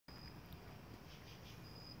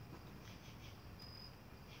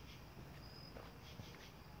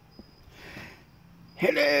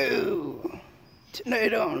Hello!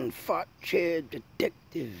 Tonight on Fort Chair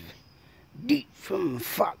Detective, deep from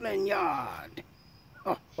Scotland Yard.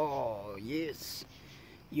 Oh, yes.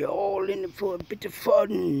 You're all in it for a bit of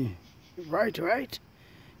fun. Right?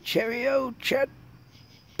 Cheerio, Chet?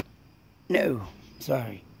 No,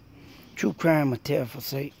 sorry. True crime with terrible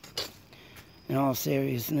sight. In all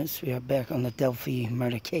seriousness, we are back on the Delphi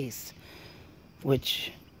murder case,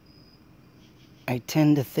 which I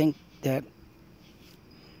tend to think that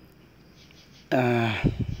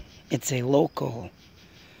it's a local,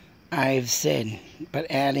 I've said, but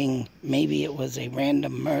adding maybe it was a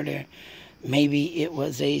random murder, maybe it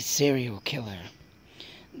was a serial killer.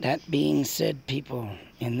 That being said, people,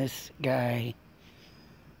 and this guy,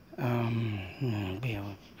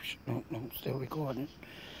 still recording,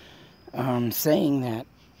 saying that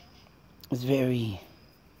is very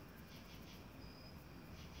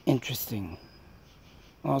interesting,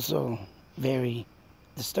 also very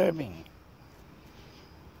disturbing.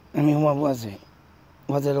 I mean, what was it?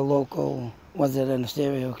 Was it a local? Was it a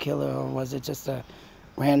serial killer? Or was it just a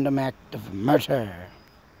random act of murder?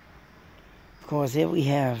 Of course, here we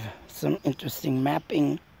have some interesting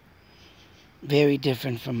mapping. Very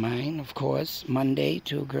different from mine, of course. Monday,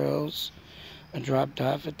 2 girls are dropped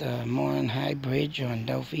off at the Morin High Bridge on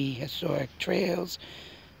Delphi Historic Trails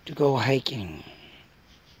to go hiking.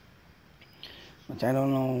 Which I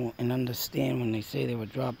don't know and understand when they say they were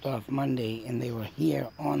dropped off Monday and they were here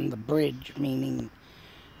on the bridge, meaning,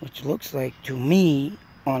 which looks like to me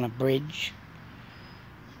on a bridge,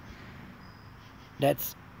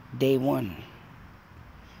 that's day 1.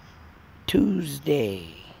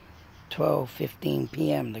 Tuesday, 12:15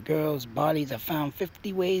 p.m. The girls' bodies are found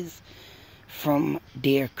 50 ways from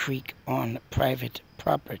Deer Creek on private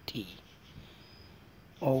property.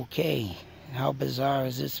 Okay, how bizarre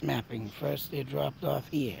is this mapping? First they're dropped off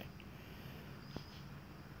here.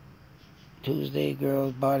 Tuesday,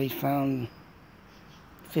 girls' bodies found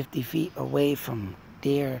 50 feet away from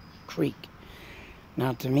Deer Creek.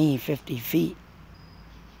 Now to me, 50 feet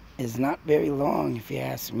is not very long if you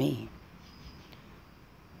ask me.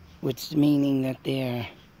 Which meaning that they're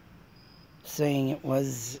saying it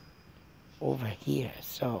was over here,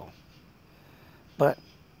 so. But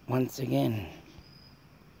once again,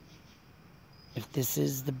 if this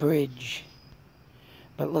is the bridge,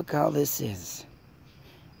 but look how this is.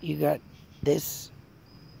 You got this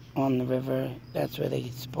on the river, that's where they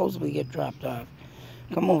supposedly get dropped off.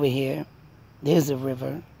 Come over here, there's a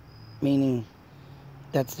river, meaning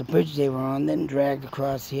that's the bridge they were on, then dragged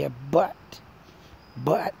across here. But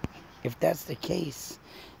if that's the case,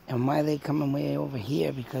 and why are they coming way over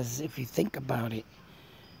here? Because if you think about it,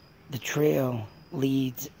 the trail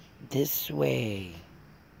leads this way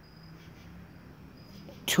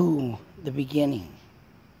to the beginning.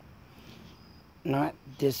 Not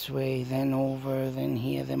this way, then over, then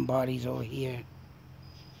here, then bodies over here.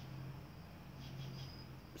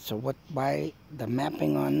 So why the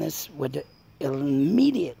mapping on this would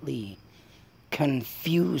immediately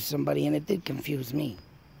confuse somebody, and it did confuse me.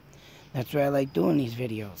 That's why I like doing these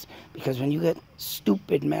videos, because when you get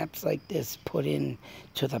stupid maps like this put in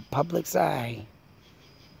to the public's eye,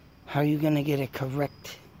 how are you going to get a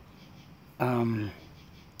correct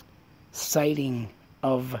sighting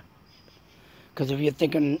of? Because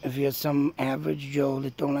if you're some average Joe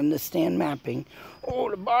that don't understand mapping,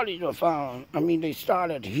 oh, the bodies were found. I mean, they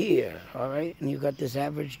started here, all right? And you got this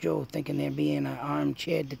average Joe thinking they're being an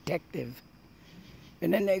armchair detective.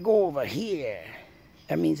 And then they go over here.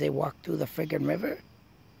 That means they walked through the friggin' river?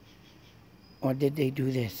 Or did they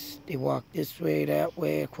do this? They walked this way, that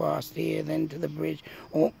way, across here, then to the bridge.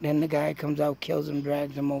 Oh, then the guy comes out, kills him,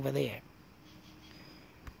 drags him over there.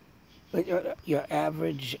 But your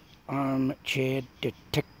average armchair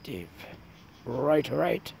detective.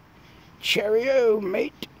 Right. Cheerio,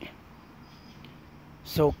 mate.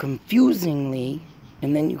 So confusingly,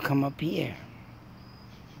 and then you come up here.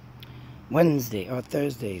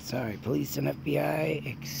 Thursday, police and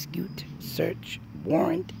FBI execute search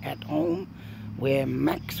warrant at home where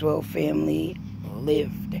Maxwell family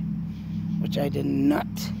lived, which I did not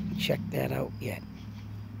check that out yet.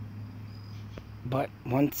 But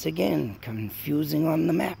once again, confusing on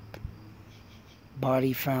the map.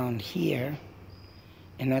 Body found here,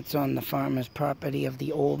 and that's on the farmer's property of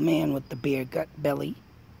the old man with the bear gut belly.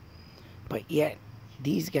 But yet,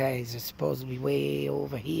 these guys are supposed to be way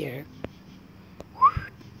over here.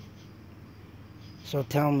 So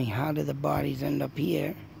tell me, how did the bodies end up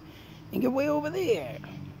here and get way over there?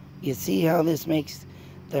 You see how this makes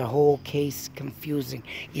the whole case confusing?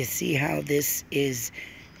 You see how this is,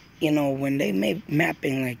 when they make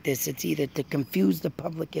mapping like this, it's either to confuse the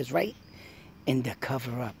public is right, and to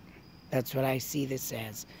cover up. That's what I see this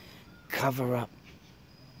as. Cover up.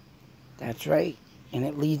 That's right. And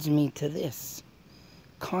it leads me to this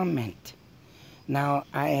comment. Now,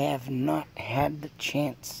 I have not had the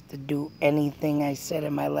chance to do anything I said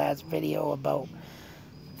in my last video about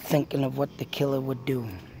thinking of what the killer would do,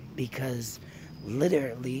 because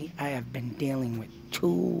literally I have been dealing with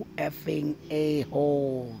 2 effing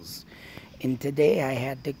a-holes, and today I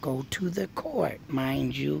had to go to the court,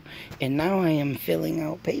 mind you, and now I am filling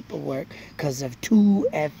out paperwork because of 2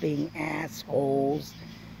 effing assholes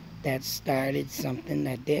that started something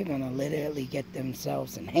that they're gonna literally get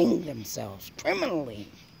themselves and hang themselves criminally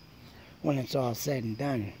when it's all said and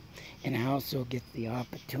done. And I also get the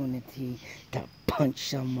opportunity to punch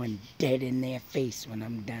someone dead in their face when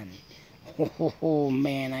I'm done. Oh,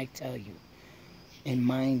 man, I tell you. And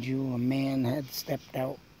mind you, a man had stepped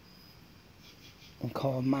out and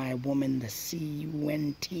called my woman the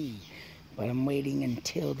C-U-N-T. But I'm waiting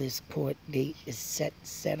until this court date is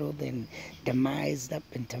settled and demised up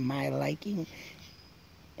into my liking.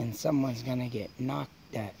 And someone's gonna get knocked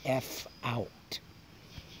the F out.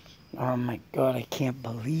 Oh my God, I can't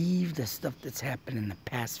believe the stuff that's happened in the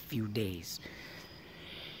past few days.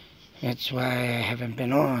 That's why I haven't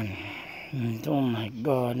been on. And oh my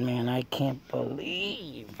God, man, I can't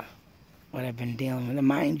believe what I've been dealing with. And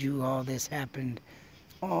mind you, all this happened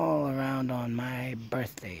all around on my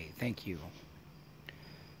birthday. Thank you.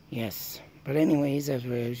 Yes. But anyways, as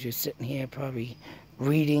we're just sitting here probably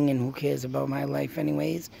reading, and who cares about my life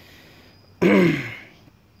anyways,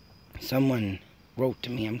 someone wrote to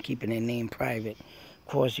me. I'm keeping their name private. Of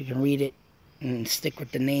course, you can read it and stick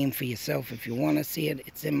with the name for yourself if you want to see it.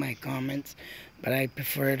 It's in my comments, but I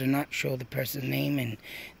prefer to not show the person's name. And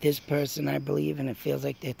this person, I believe, and it feels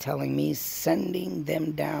like they're telling me, sending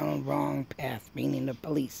them down wrong path, meaning the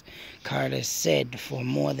police. Carter said, for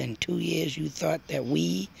more than 2 years you thought that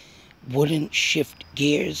we wouldn't shift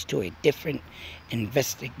gears to a different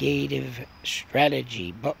investigative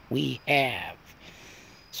strategy, but we have.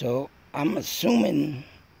 So I'm assuming,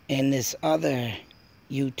 and this other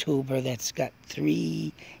YouTuber that's got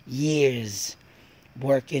 3 years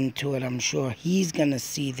work into it, I'm sure he's gonna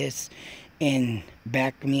see this and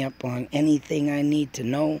back me up on anything I need to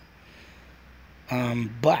know.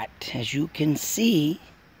 But as you can see,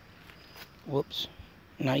 whoops,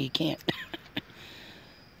 no you can't.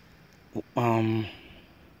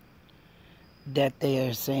 That they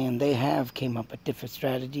are saying they have came up with different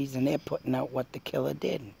strategies, and they're putting out what the killer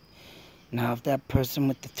did. Now, if that person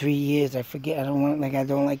with the 3 years, I forget, I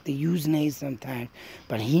don't like to use names sometimes,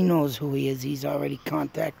 but he knows who he is. He's already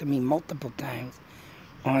contacted me multiple times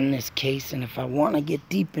on this case, and if I want to get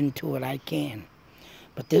deep into it, I can.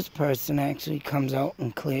 But this person actually comes out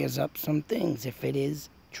and clears up some things, if it is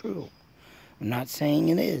true. I'm not saying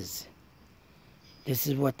it is. This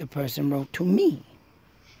is what the person wrote to me.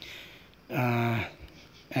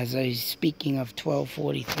 As I speaking of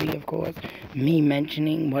 1243, of course, me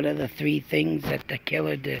mentioning what are the 3 things that the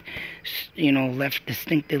killer, left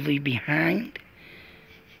distinctively behind.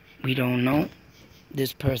 We don't know.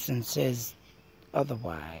 This person says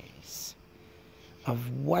otherwise. Of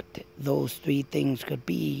what those 3 things could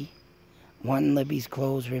be: 1, Libby's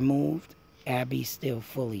clothes removed, Abby still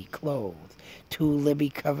fully clothed. 2, Libby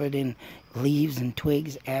covered in leaves and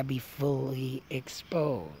twigs, Abby fully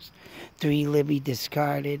exposed. 3, Libby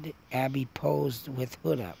discarded, Abby posed with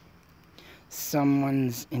hood up.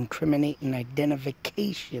 Someone's incriminating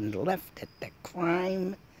identification left at the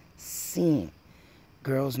crime scene.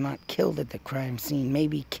 Girl's not killed at the crime scene,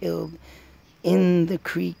 maybe killed in the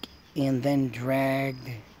creek and then dragged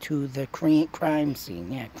to the crime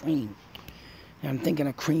scene. Yeah, cream. I'm thinking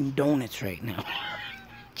of cream donuts right now.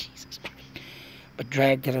 Jesus Christ. But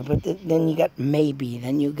dragged it up. But then you got maybe.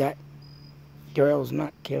 Then you got girls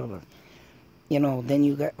not killed. Then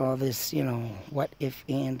you got all this, what, if,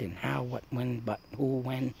 and how, what, when, but, who,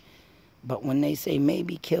 when. But when they say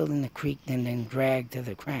maybe killed in the creek, then dragged to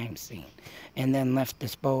the crime scene. And then left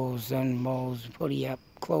disposed, unmowed, putty up,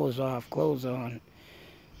 clothes off, clothes on.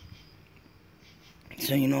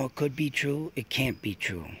 So, it could be true, it can't be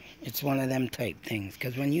true. It's one of them type things.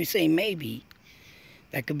 Because when you say maybe,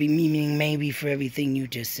 that could be meaning maybe for everything you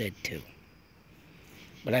just said too.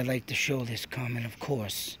 But I'd like to show this comment, of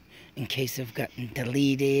course, in case I've gotten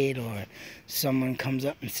deleted or someone comes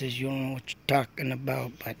up and says you don't know what you're talking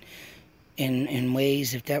about. But in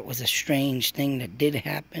ways, if that was a strange thing that did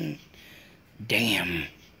happen, damn.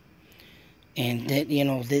 And that,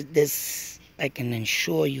 this, I can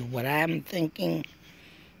assure you what I'm thinking,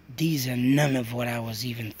 these are none of what I was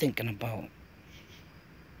even thinking about.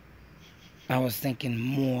 I was thinking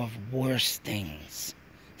more of worse things.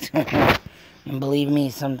 And believe me,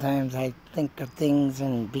 sometimes I think of things,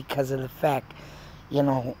 and because of the fact, you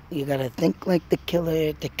know, you gotta think like the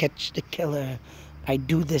killer to catch the killer. I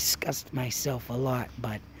do disgust myself a lot,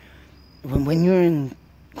 but when you're in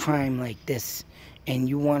crime like this and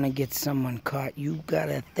you want to get someone caught, you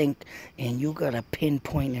gotta think and you gotta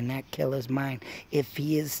pinpoint in that killer's mind if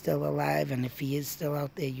he is still alive, and if he is still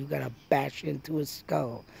out there, you gotta bash into his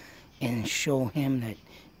skull and show him that,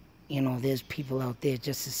 you know, there's people out there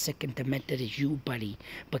just as sick and demented as you, buddy.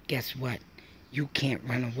 But guess what? You can't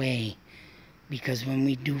run away, because when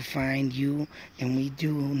we do find you and we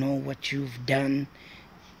do know what you've done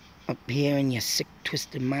up here in your sick,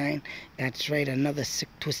 twisted mind, that's right, another sick,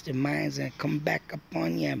 twisted mind's gonna come back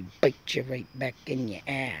upon you and bite you right back in your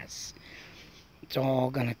ass. It's all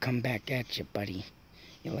gonna come back at you, buddy.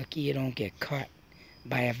 You're lucky you don't get caught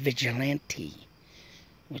by a vigilante,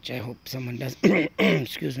 which I hope someone does.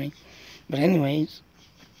 Excuse me. But anyways,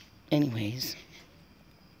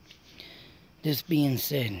 this being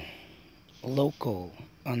said, local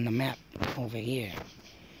on the map over here,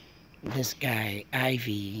 this guy,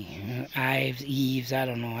 Eves, I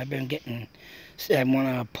don't know, I've been getting, I want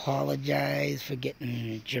to apologize for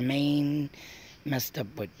getting Jermaine messed up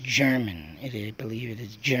with German. I believe it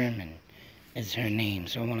is German is her name,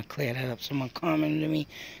 so I want to clear that up. Someone commented me,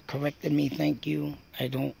 corrected me, thank you.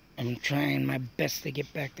 I'm trying my best to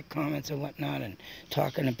get back to comments and whatnot and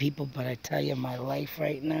talking to people, but I tell you, my life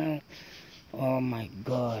right now, oh my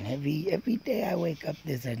God, every day I wake up,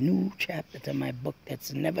 there's a new chapter to my book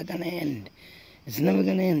that's never gonna end. It's never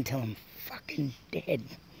gonna end until I'm fucking dead.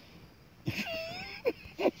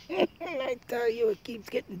 I tell you, it keeps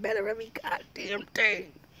getting better every goddamn day.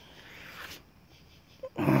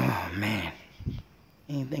 Oh man.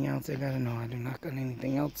 Anything else I gotta know? I do not got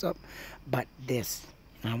anything else up but this.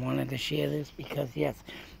 I wanted to share this because, yes,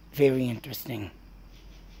 very interesting.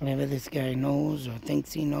 Whatever this guy knows or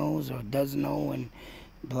thinks he knows or does know and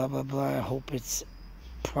blah, blah, blah, I hope it's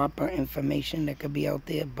proper information that could be out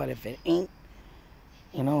there. But if it ain't,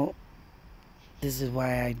 you know, this is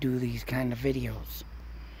why I do these kind of videos.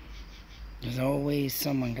 There's always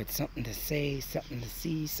someone got something to say, something to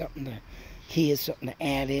see, something to hear, something to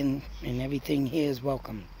add in, and everything here is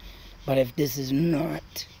welcome. But if this is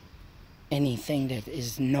not anything that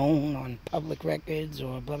is known on public records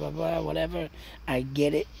or blah, blah, blah, whatever, I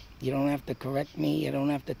get it. You don't have to correct me. You don't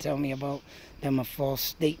have to tell me about them are false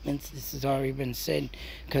statements. This has already been said,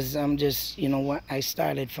 because I'm just, you know what, I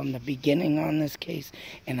started from the beginning on this case,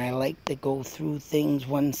 and I like to go through things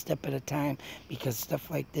one step at a time, because stuff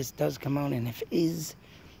like this does come out, and if it is,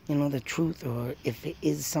 you know, the truth, or if it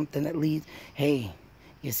is something that leads, hey,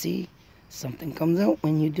 you see, something comes out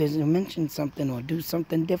when you just mention something or do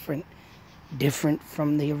something different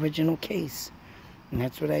from the original case. And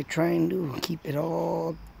that's what I try and do, keep it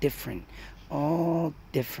all different,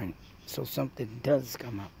 so something does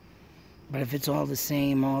come up. But if it's all the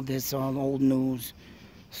same, all this, all old news,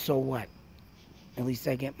 so what? At least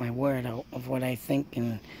I get my word out of what I think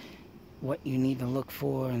and what you need to look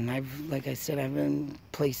for. And like I said, I've been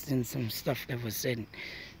placed in some stuff that was said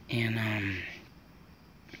and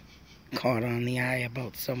caught on the eye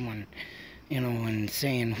about someone, you know, and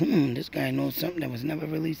saying, this guy knows something that was never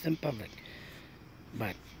released in public.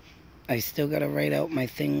 But I still got to write out my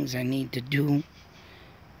things I need to do.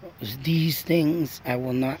 These things I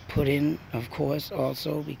will not put in, of course,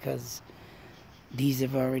 also, because these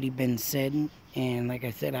have already been said. And like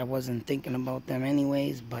I said, I wasn't thinking about them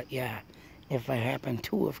anyways. But yeah, if I happen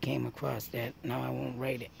to have came across that, now I won't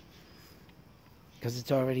write it, because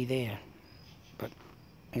it's already there. But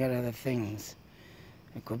I got other things.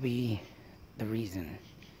 It could be the reason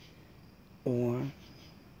or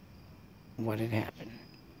what had happened,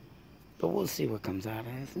 but we'll see what comes out of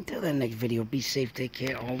this. Until that next video, be safe, take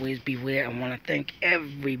care, always beware. I want to thank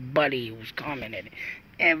everybody who's commented,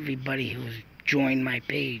 everybody who's joined my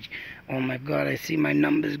page. Oh my God, I see my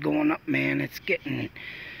numbers going up, man. It's getting,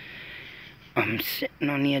 I'm sitting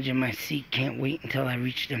on the edge of my seat. Can't wait until I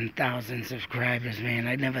reach them 1,000 subscribers, man.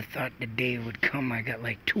 I never thought the day would come. I got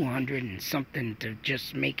like 200 and something to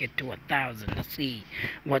just make it to 1,000 to see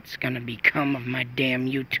what's going to become of my damn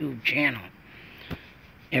YouTube channel.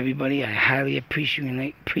 Everybody, I highly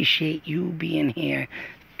appreciate you being here.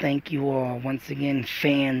 Thank you all. Once again,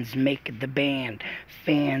 fans make the band.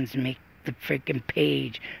 Fans make the freaking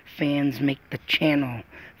page. Fans make the channel.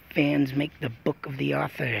 Fans make the book of the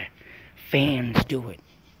author. Fans do it.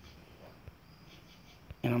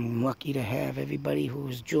 And I'm lucky to have everybody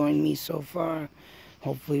who's joined me so far.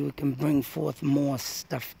 Hopefully we can bring forth more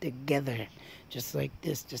stuff together. Just like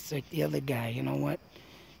this, just like the other guy. You know what?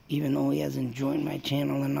 Even though he hasn't joined my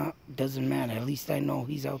channel or not, doesn't matter. At least I know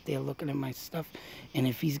he's out there looking at my stuff. And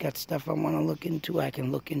if he's got stuff I want to look into, I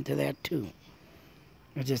can look into that too.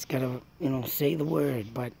 I just gotta, say the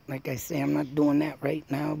word. But like I say, I'm not doing that right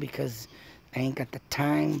now because I ain't got the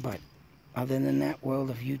time. But other than that, world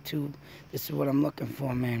of YouTube, this is what I'm looking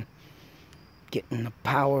for, man. Getting the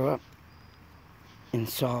power up and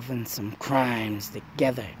solving some crimes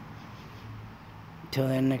together. Till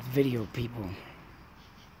that next video, people.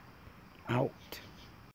 Out.